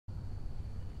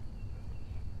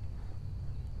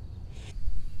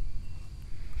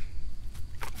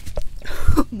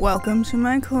Welcome to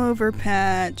my clover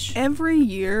patch. Every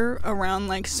year around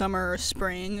like summer or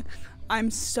spring, I'm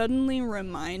suddenly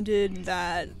reminded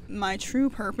that my true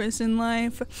purpose in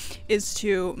life is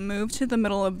to move to the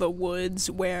middle of the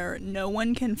woods where no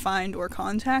one can find or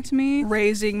contact me,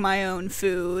 raising my own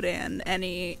food and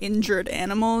any injured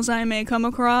animals I may come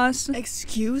across.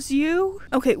 Excuse you?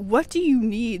 Okay, what do you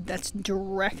need that's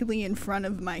directly in front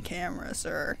of my camera,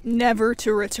 sir? Never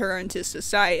to return to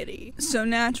society. So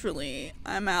naturally,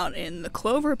 I'm out in the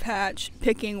clover patch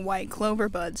picking white clover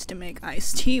buds to make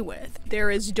iced tea with. There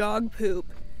is dog poop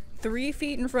 3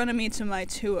 feet in front of me to my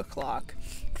 2 o'clock,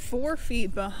 4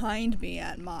 feet behind me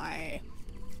at my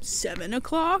 7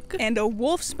 o'clock, and a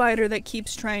wolf spider that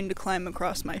keeps trying to climb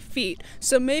across my feet.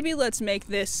 So maybe let's make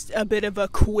this a bit of a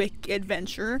quick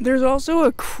adventure. There's also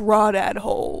a crawdad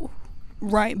hole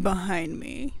right behind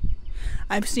me.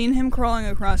 I've seen him crawling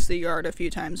across the yard a few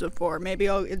times before. Maybe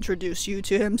I'll introduce you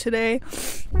to him today.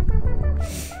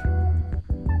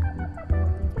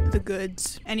 The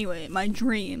goods. Anyway, my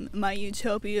dream, my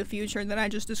utopia future that I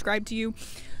just described to you,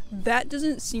 that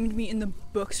doesn't seem to be in the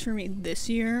books for me this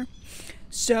year.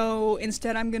 So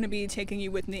instead I'm gonna be taking you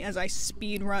with me as I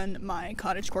speedrun my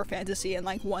cottagecore fantasy in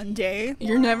like one day.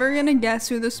 You're never gonna guess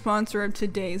who the sponsor of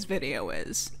today's video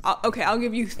is. Okay, I'll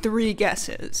give you 3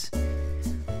 guesses.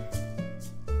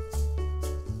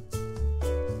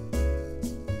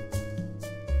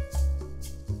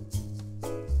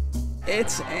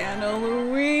 It's Ana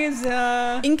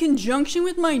Luisa. In conjunction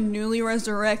with my newly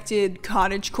resurrected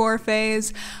cottagecore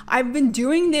phase, I've been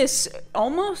doing this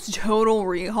almost total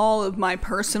rehaul of my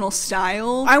personal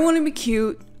style. I want to be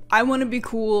cute, I want to be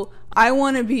cool, I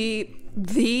want to be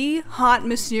the hot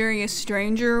mysterious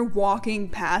stranger walking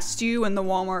past you in the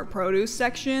Walmart produce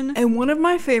section. And one of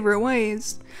my favorite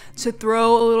ways to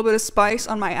throw a little bit of spice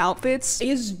on my outfits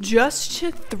is just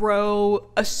to throw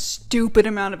a stupid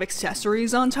amount of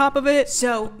accessories on top of it.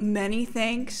 So many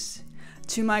thanks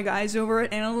to my guys over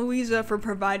at Ana Luisa for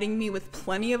providing me with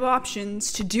plenty of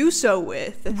options to do so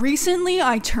with. Recently,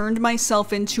 I turned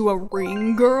myself into a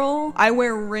ring girl. I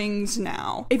wear rings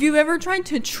now. If you've ever tried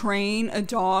to train a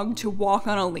dog to walk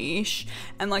on a leash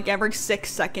and like every 6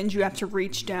 seconds you have to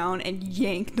reach down and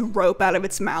yank the rope out of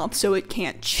its mouth so it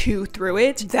can't chew through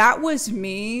it, that was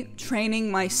me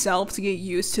training myself to get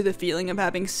used to the feeling of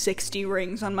having 60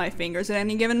 rings on my fingers at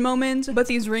any given moment. But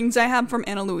these rings I have from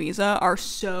Ana Luisa are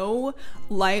so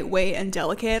lightweight and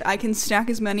delicate. I can stack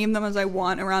as many of them as I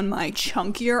want around my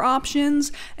chunkier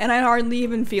options, and I hardly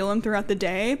even feel them throughout the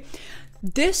day.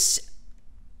 This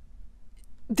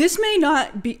may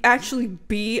not actually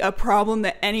be a problem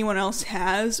that anyone else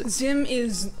has. Zim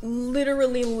is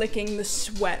literally licking the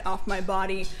sweat off my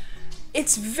body.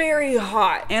 It's very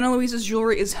hot. Ana Luisa's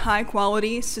jewelry is high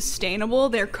quality, sustainable,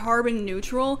 they're carbon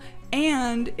neutral,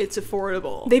 and it's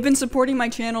affordable. They've been supporting my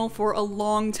channel for a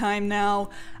long time now.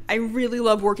 I really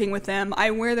love working with them.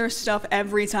 I wear their stuff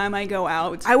every time I go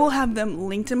out. I will have them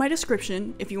linked in my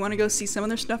description if you want to go see some of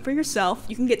their stuff for yourself.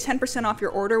 You can get 10% off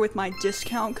your order with my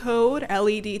discount code,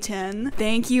 LED10.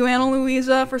 Thank you, Ana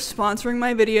Luisa, for sponsoring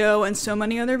my video and so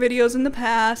many other videos in the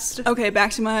past. Okay,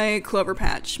 back to my clover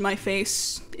patch. My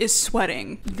face is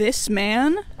sweating. This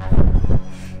man?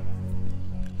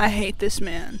 I hate this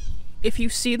man. If you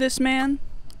see this man,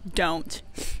 don't.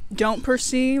 Don't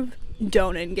perceive,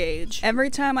 don't engage. Every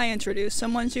time I introduce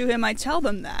someone to him, I tell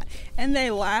them that, and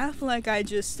they laugh like I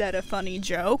just said a funny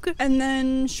joke, and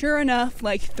then sure enough,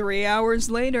 like 3 hours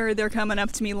later, they're coming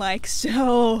up to me like,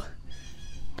 so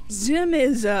Zim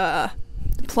is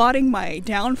plotting my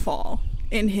downfall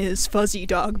in his fuzzy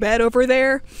dog bed over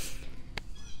there.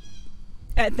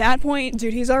 At that point,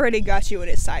 dude, he's already got you in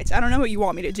his sights. I don't know what you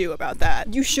want me to do about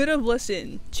that. You should have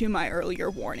listened to my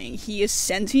earlier warning. He is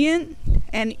sentient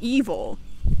and evil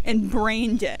and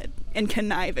brain dead and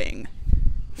conniving.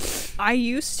 I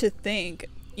used to think,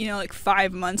 you know, like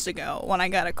 5 months ago when I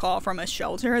got a call from a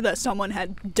shelter that someone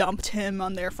had dumped him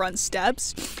on their front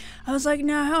steps, I was like,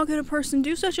 nah, how could a person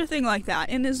do such a thing like that?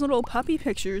 In his little puppy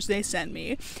pictures they sent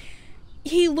me,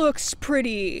 he looks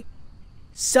pretty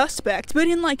suspect, but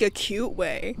in like a cute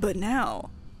way. But now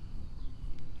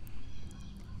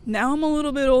I'm a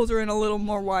little bit older and a little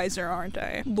more wiser, aren't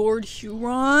I? Lord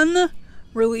Huron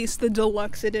released the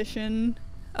deluxe edition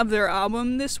of their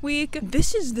album this week.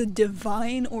 This is the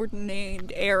divine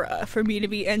ordained era for me to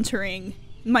be entering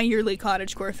my yearly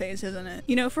cottagecore phase, isn't it?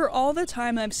 You know, for all the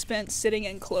time I've spent sitting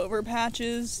in clover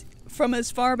patches, from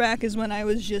as far back as when I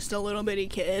was just a little bitty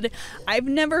kid, I've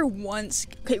never once—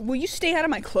 okay, will you stay out of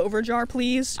my clover jar,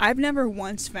 please? I've never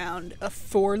once found a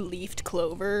 4-leafed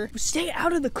clover. Stay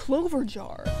out of the clover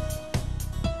jar.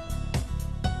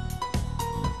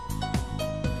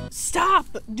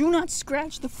 Stop! Do not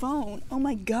scratch the phone. Oh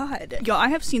my god. Yo, I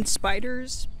have seen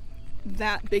spiders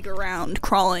that big around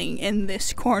crawling in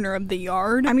this corner of the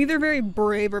yard. I'm either very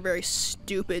brave or very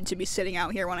stupid to be sitting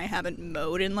out here when I haven't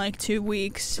mowed in like 2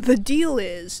 weeks. The deal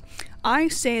is, I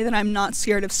say that I'm not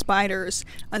scared of spiders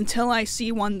until I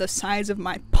see one the size of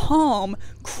my palm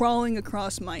crawling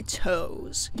across my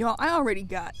toes. Y'all, I already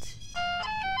got...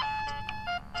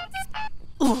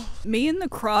 Ugh. Me and the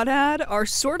crawdad are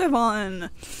sort of on,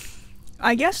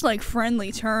 I guess, like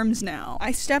friendly terms now.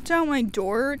 I stepped out my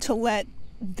door to let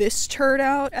this turd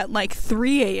out at like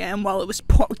 3 a.m. while it was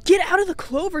get out of the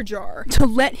clover jar, to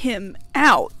let him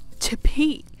out to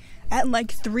pee at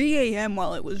like 3 a.m.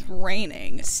 while it was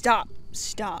raining. Stop,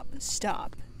 stop,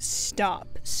 stop,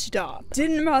 stop, stop.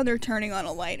 Didn't bother turning on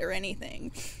a light or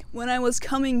anything. When I was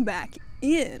coming back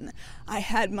in, I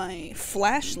had my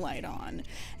flashlight on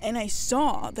and I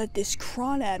saw that this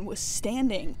crawdad was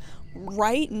standing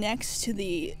right next to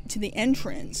the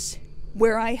entrance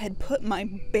where I had put my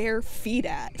bare feet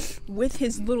at, with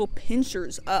his little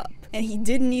pinchers up, and he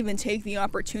didn't even take the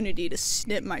opportunity to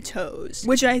snip my toes,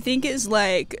 which I think is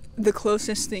like the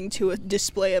closest thing to a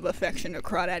display of affection a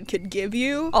crawdad could give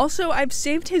you. Also, I've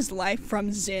saved his life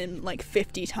from Zim like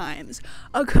 50 times.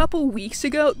 A couple weeks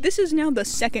ago, this is now the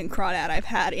second crawdad I've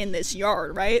had in this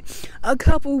yard, right? A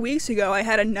couple weeks ago, I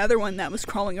had another one that was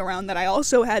crawling around that I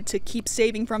also had to keep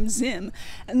saving from Zim,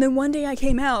 and then one day I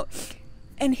came out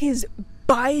and his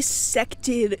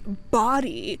bisected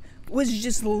body was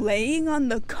just laying on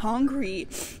the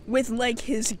concrete with like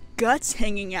his guts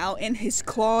hanging out and his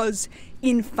claws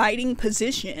in fighting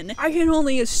position. I can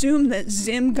only assume that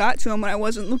Zim got to him when I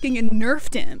wasn't looking and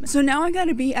nerfed him. So now I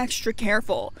gotta be extra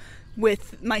careful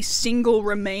with my single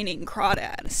remaining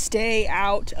crawdad. Stay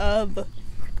out of...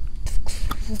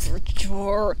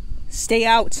 Stay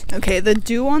out. Okay, the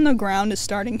dew on the ground is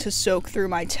starting to soak through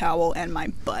my towel and my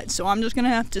butt, so I'm just gonna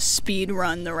have to speed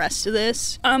run the rest of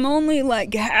this. I'm only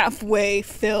like halfway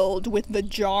filled with the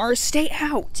jar. Stay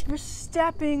out. You're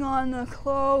stepping on the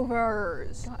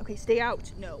clovers. Okay, stay out.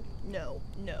 No, no,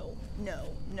 no, no,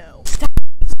 no. Stop.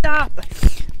 Stop.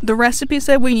 The recipe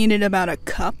said we needed about a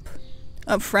cup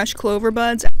of fresh clover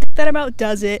buds. I think that about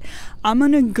does it. I'm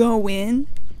gonna go in.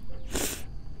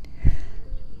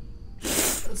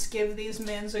 Let's give these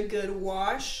mans a good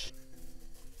wash.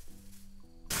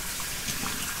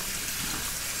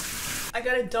 I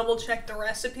gotta double check the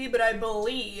recipe, but I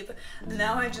believe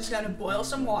now I just gotta boil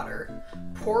some water,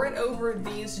 pour it over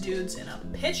these dudes in a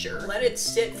pitcher, let it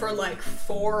sit for like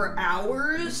 4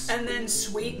 hours, and then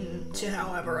sweeten to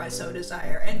however I so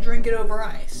desire, and drink it over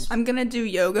ice. I'm gonna do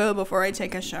yoga before I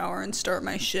take a shower and start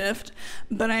my shift,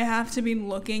 but I have to be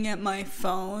looking at my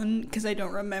phone because I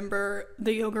don't remember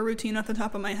the yoga routine off the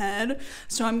top of my head,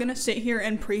 so I'm gonna sit here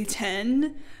and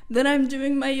pretend that I'm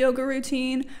doing my yoga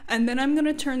routine, and then I'm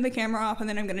gonna turn the camera off, and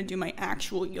then I'm gonna do my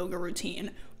actual yoga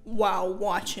routine while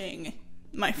watching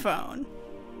my phone.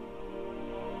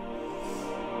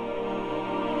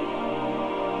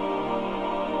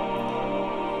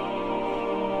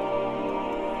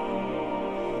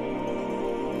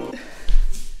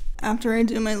 After I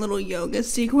do my little yoga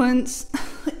sequence,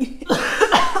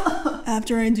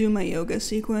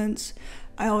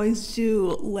 I always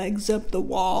do legs up the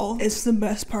wall. It's the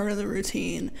best part of the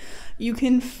routine. You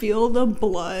can feel the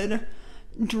blood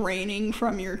draining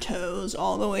from your toes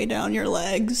all the way down your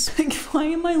legs. Like, why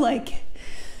am I like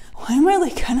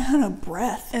kind of out of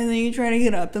breath? And then you try to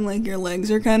get up and like your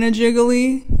legs are kind of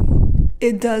jiggly.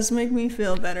 It does make me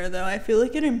feel better though. I feel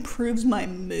like it improves my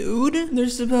mood.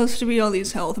 There's supposed to be all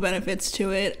these health benefits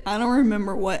to it. I don't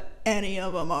remember what any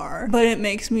of them are, but it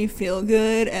makes me feel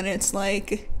good, and it's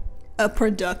like a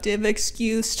productive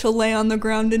excuse to lay on the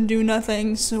ground and do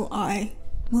nothing, so I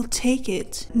will take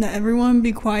it. Now everyone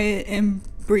be quiet and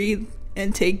breathe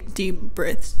and take deep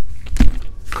breaths.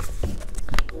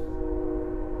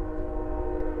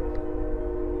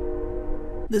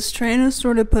 This train is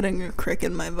sort of putting a crick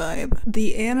in my vibe.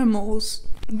 The animals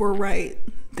were right.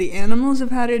 The animals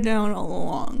have had it down all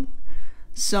along.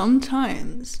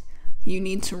 Sometimes you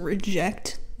need to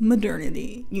reject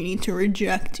modernity. You need to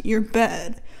reject your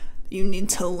bed. You need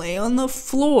to lay on the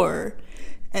floor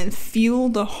and feel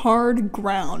the hard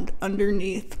ground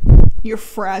underneath your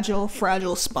fragile,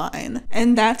 fragile spine.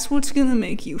 And that's what's gonna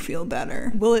make you feel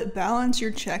better. Will it balance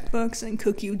your checkbooks and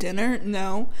cook you dinner?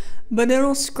 No. But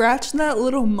it'll scratch that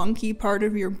little monkey part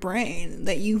of your brain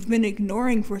that you've been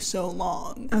ignoring for so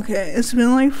long. Okay, it's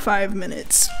been like 5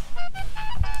 minutes.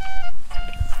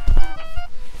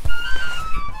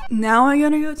 Now I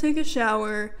gotta go take a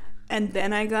shower, and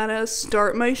then I gotta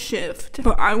start my shift.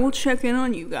 But I will check in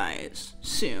on you guys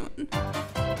soon.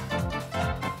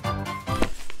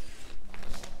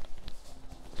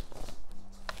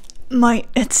 My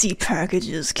Etsy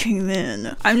packages came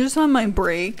in. I'm just on my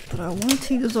break, but I want to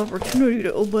take this opportunity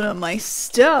to open up my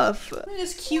stuff.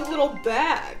 This cute little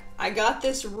bag. I got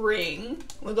this ring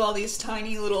with all these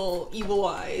tiny little evil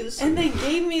eyes. And they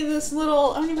gave me this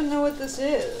little, I don't even know what this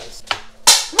is.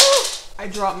 I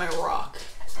dropped my rock.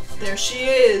 There she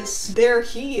is. There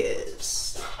he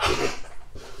is.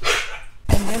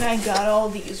 And then I got all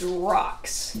these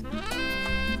rocks.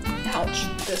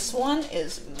 Ouch. This one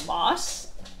is moss.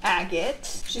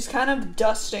 Agate. She's kind of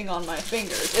dusting on my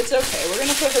fingers. It's okay. We're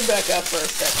gonna put her back up for a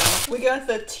second. We got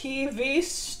the TV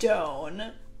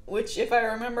stone, which, if I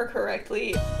remember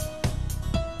correctly,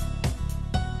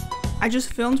 I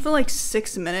just filmed for like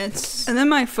 6 minutes, and then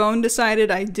my phone decided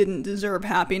I didn't deserve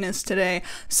happiness today,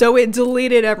 so it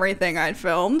deleted everything I'd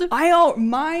filmed.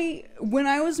 When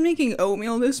I was making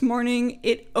oatmeal this morning,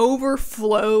 it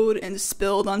overflowed and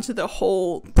spilled onto the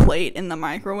whole plate in the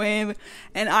microwave,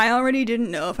 and I already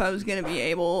didn't know if I was gonna be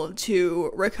able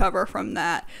to recover from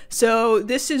that. So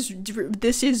this is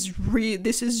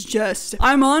just,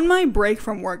 I'm on my break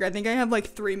from work. I think I have like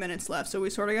 3 minutes left, so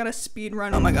we sort of got a speed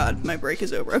run. Oh my god, my break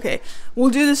is over. Okay, we'll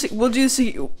do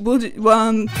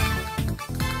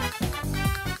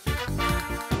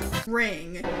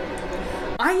ring.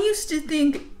 I used to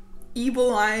think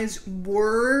evil eyes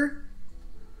were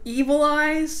evil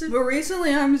eyes, but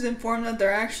recently I was informed that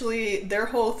their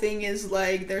whole thing is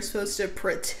like they're supposed to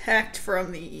protect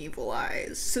from the evil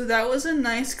eyes. So that was a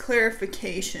nice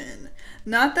clarification.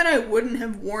 Not that I wouldn't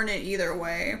have worn it either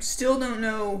way. Still don't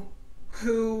know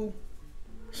who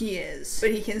he is,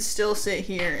 but he can still sit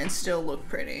here and still look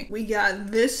pretty. We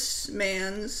got this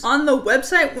man's, on the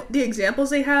website, the examples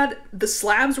they had, the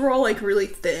slabs were all like really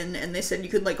thin, and they said you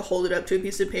could like hold it up to a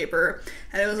piece of paper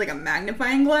and it was like a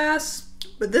magnifying glass,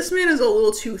 but this man is a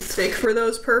little too thick for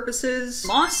those purposes.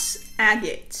 Moss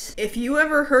agate. If you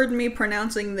ever heard me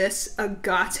pronouncing this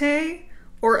agate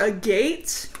or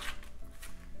agate,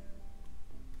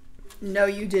 no,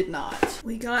 you did not.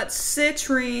 We got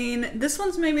citrine. This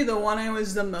one's maybe the one I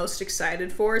was the most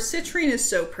excited for. Citrine is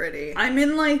so pretty. I'm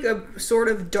in like a sort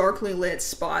of darkly lit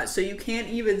spot, so you can't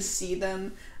even see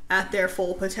them at their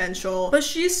full potential, but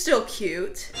she's still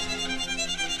cute.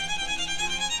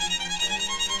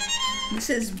 This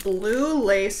is blue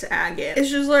lace agate. It's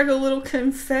just like a little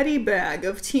confetti bag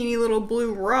of teeny little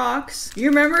blue rocks. You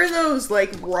remember those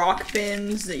like rock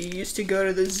bins that you used to go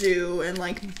to the zoo and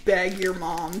like beg your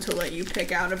mom to let you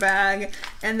pick out a bag,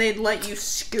 and they'd let you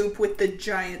scoop with the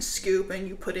giant scoop and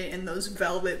you put it in those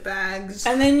velvet bags,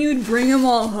 and then you'd bring them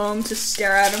all home to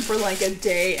stare at them for like a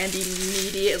day and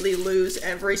immediately lose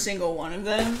every single one of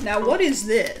them? Now what is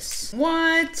this?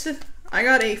 What? I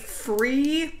got a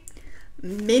free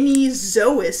mini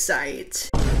zoisite.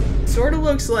 Sort of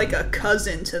looks like a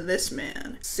cousin to this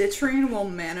man. Citrine will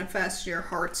manifest your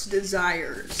heart's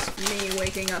desires. Me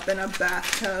waking up in a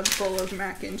bathtub full of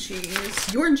mac and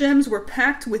cheese. Your gems were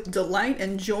packed with delight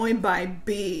and joy by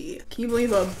bee. Can you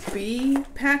believe a bee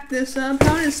packed this up?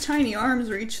 How did his tiny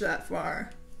arms reach that far?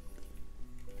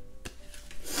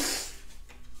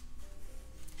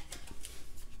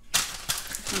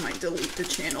 I might delete the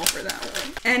channel for that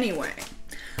one. Anyway.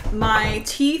 My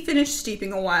tea finished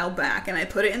steeping a while back and I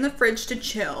put it in the fridge to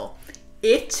chill.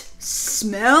 It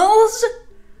smells...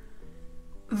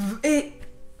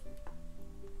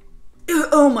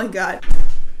 oh my god.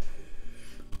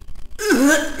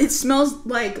 It smells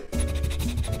like...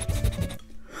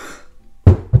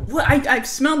 What? I've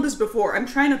smelled this before. I'm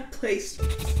trying to place...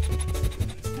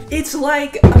 It's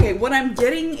like... Okay, what I'm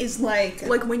getting is like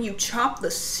when you chop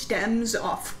the stems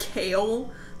off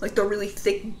kale, like the really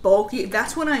thick, bulky,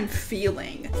 that's what I'm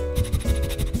feeling.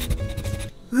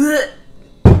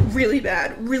 Really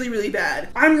bad, really, really bad.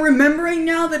 I'm remembering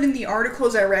now that in the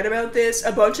articles I read about this,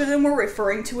 a bunch of them were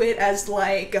referring to it as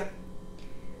like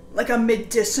a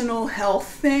medicinal health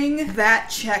thing.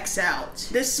 That checks out.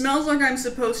 This smells like I'm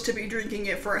supposed to be drinking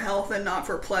it for health and not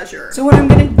for pleasure. So what I'm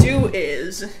gonna do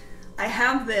is, I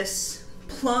have this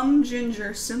plum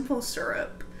ginger simple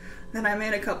syrup that I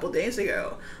made a couple days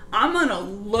ago. I'm gonna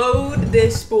load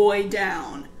this boy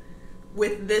down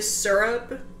with this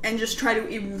syrup and just try to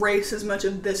erase as much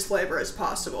of this flavor as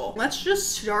possible. Let's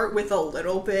just start with a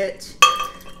little bit,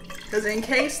 because in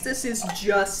case this is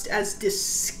just as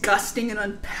disgusting and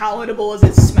unpalatable as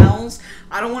it smells,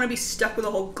 I don't want to be stuck with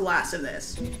a whole glass of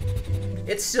this.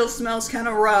 It still smells kind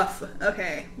of rough.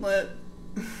 Okay,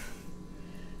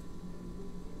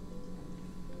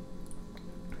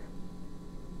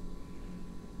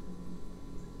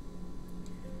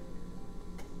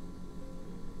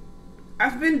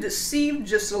 I've been deceived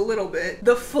just a little bit.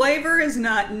 The flavor is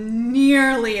not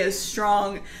nearly as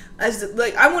strong as,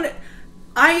 like, I want it.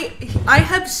 I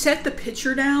have set the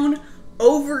pitcher down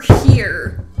over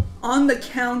here on the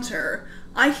counter.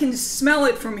 I can smell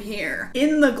it from here.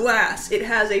 In the glass, it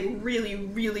has a really,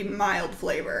 really mild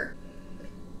flavor.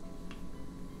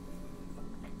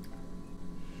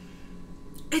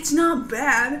 It's not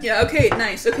bad. Yeah, okay,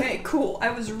 nice. Okay, cool. I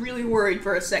was really worried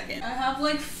for a second. I have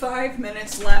like 5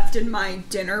 minutes left in my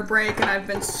dinner break and I've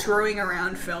been screwing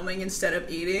around filming instead of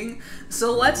eating.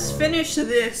 So let's finish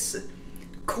this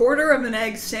quarter of an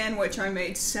egg sandwich I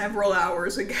made several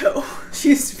hours ago.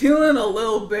 She's feeling a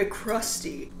little bit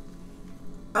crusty.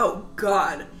 Oh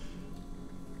God.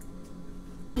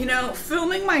 You know,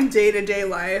 filming my day-to-day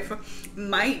life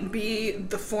might be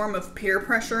the form of peer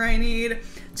pressure I need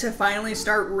to finally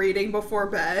start reading before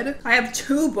bed. I have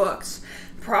 2 books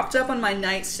propped up on my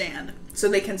nightstand so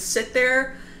they can sit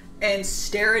there and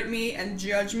stare at me and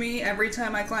judge me every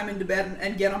time I climb into bed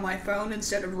and get on my phone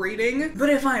instead of reading. But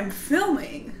if I'm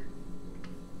filming,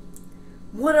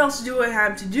 what else do I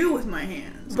have to do with my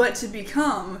hands but to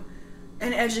become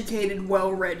an educated,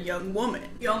 well-read young woman?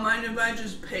 Y'all mind if I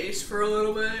just pace for a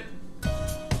little bit?